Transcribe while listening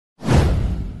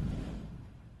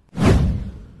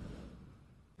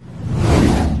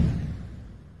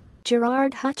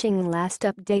GERARD HUTCHING last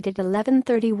updated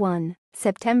 11/31,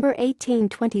 September 18,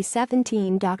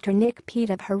 2017. Dr. Nick Peet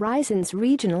of Horizons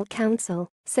Regional Council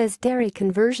says dairy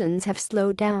conversions have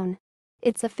slowed down.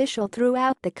 It's official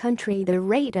throughout the country, the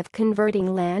rate of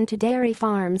converting land to dairy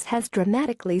farms has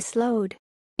dramatically slowed.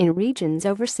 In regions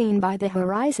overseen by the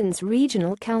Horizons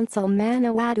Regional Council,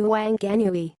 Manawatu,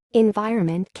 Wanganui,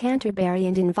 Environment Canterbury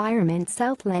and Environment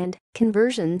Southland,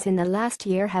 conversions in the last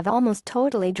year have almost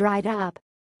totally dried up.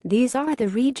 These are the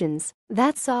regions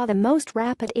that saw the most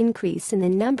rapid increase in the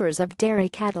numbers of dairy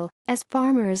cattle as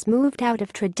farmers moved out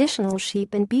of traditional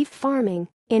sheep and beef farming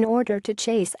in order to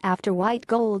chase after white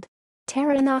gold.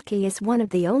 Taranaki is one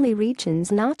of the only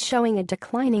regions not showing a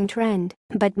declining trend,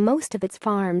 but most of its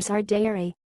farms are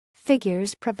dairy.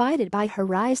 Figures provided by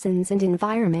Horizons and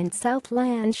Environment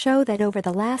Southland show that over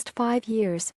the last 5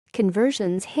 years,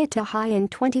 conversions hit a high in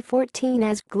 2014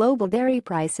 as global dairy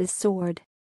prices soared.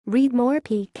 Read more.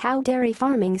 Cow dairy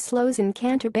farming slows in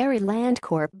Canterbury.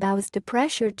 Landcorp bows to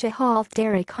pressure to halt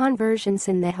dairy conversions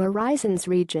in the Horizons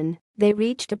region. They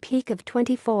reached a peak of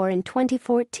 24 in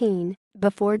 2014,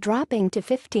 before dropping to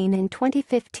 15 in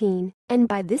 2015, and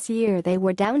by this year they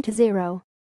were down to 0.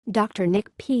 Dr.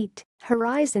 Nick Peet,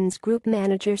 Horizons Group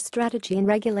Manager Strategy and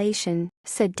Regulation,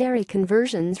 said dairy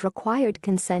conversions required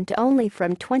consent only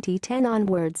from 2010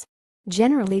 onwards.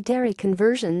 Generally, dairy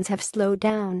conversions have slowed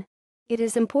down. It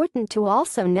is important to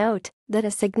also note that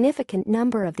a significant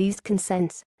number of these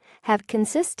consents have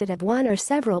consisted of one or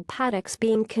several paddocks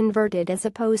being converted as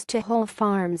opposed to whole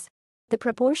farms. The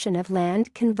proportion of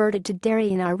land converted to dairy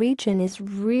in our region is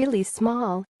really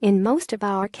small. In most of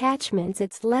our catchments,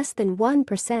 it's less than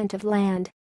 1% of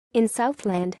land. In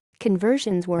Southland,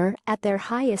 conversions were at their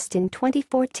highest in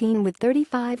 2014 with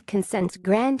 35 consents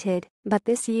granted, but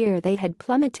this year they had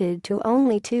plummeted to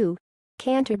only 2.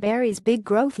 Canterbury's big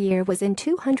growth year was in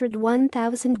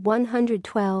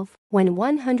 201,112, when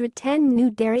 110 new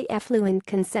dairy effluent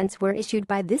consents were issued.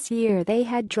 By this year they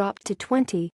had dropped to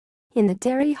 20. In the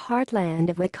dairy heartland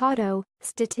of Waikato,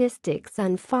 statistics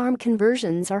on farm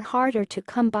conversions are harder to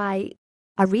come by.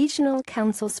 A regional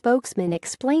council spokesman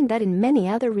explained that in many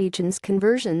other regions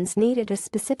conversions needed a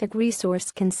specific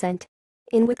resource consent.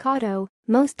 In Waikato,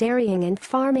 most dairying and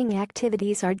farming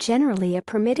activities are generally a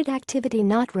permitted activity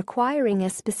not requiring a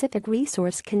specific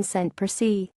resource consent per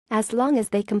se, as long as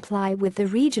they comply with the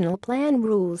regional plan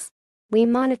rules. We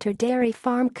monitor dairy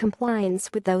farm compliance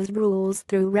with those rules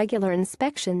through regular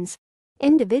inspections.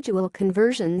 Individual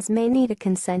conversions may need a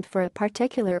consent for a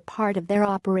particular part of their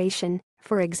operation,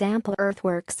 for example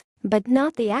earthworks, but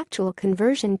not the actual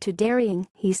conversion to dairying,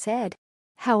 he said.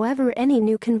 However, any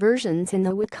new conversions in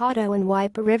the Waikato and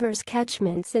Waipa Rivers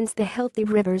catchment since the Healthy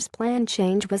Rivers Plan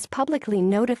change was publicly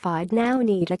notified now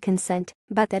need a consent,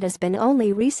 but that has been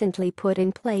only recently put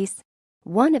in place.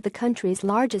 One of the country's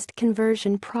largest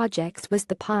conversion projects was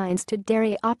the Pines to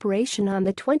Dairy operation on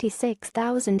the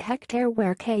 26,000-hectare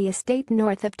Werke estate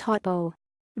north of Taupo.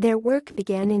 Their work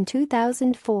began in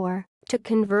 2004. To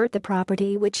convert the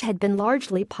property, which had been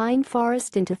largely pine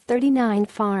forest, into 39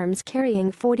 farms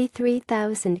carrying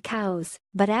 43,000 cows,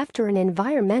 but after an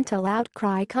environmental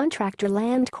outcry, contractor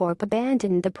Landcorp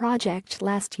abandoned the project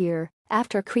last year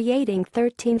after creating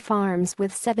 13 farms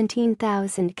with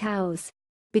 17,000 cows.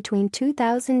 Between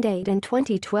 2008 and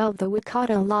 2012, the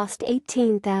Waikato lost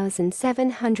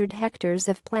 18,700 hectares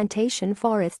of plantation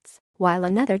forests, while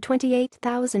another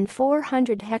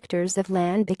 28,400 hectares of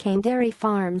land became dairy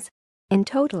farms. In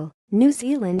total, New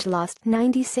Zealand lost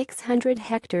 9,600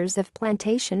 hectares of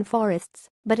plantation forests,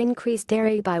 but increased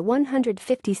dairy by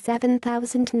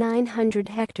 157,900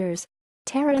 hectares.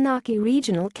 Taranaki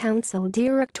Regional Council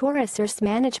Director Resource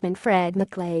Management Fred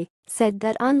McClay said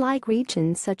that unlike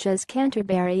regions such as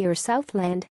Canterbury or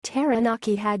Southland,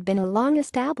 Taranaki had been a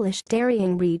long-established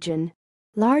dairying region.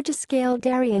 Large-scale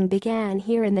dairying began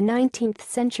here in the 19th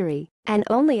century, and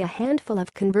only a handful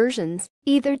of conversions,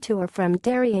 either to or from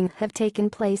dairying, have taken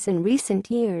place in recent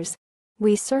years.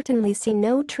 We certainly see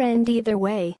no trend either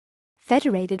way.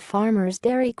 Federated Farmers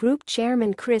Dairy Group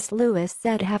Chairman Chris Lewis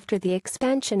said after the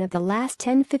expansion of the last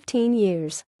 10-15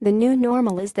 years, the new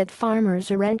normal is that farmers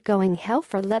aren't going hell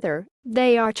for leather.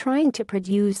 They are trying to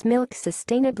produce milk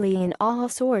sustainably in all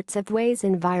sorts of ways,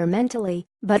 environmentally,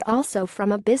 but also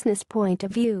from a business point of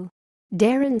view.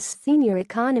 Darren's senior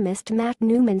economist Matt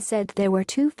Newman said there were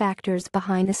 2 factors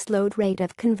behind the slowed rate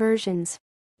of conversions.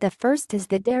 The first is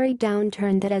the dairy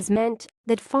downturn that has meant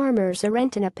that farmers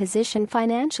aren't in a position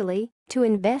financially to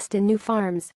invest in new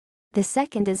farms. The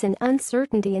second is an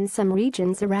uncertainty in some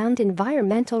regions around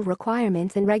environmental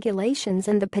requirements and regulations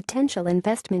and the potential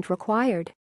investment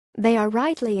required. They are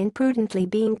rightly and prudently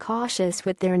being cautious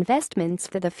with their investments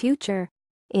for the future.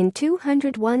 In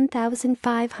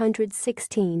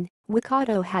 201,516,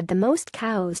 Waikato had the most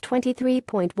cows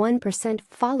 23.1%,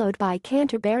 followed by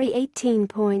Canterbury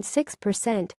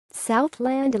 18.6%,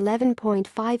 Southland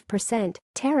 11.5%,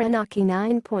 Taranaki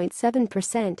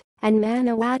 9.7%, and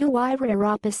Manawatu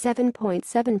Wairarapa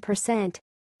 7.7%.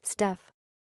 Stuff.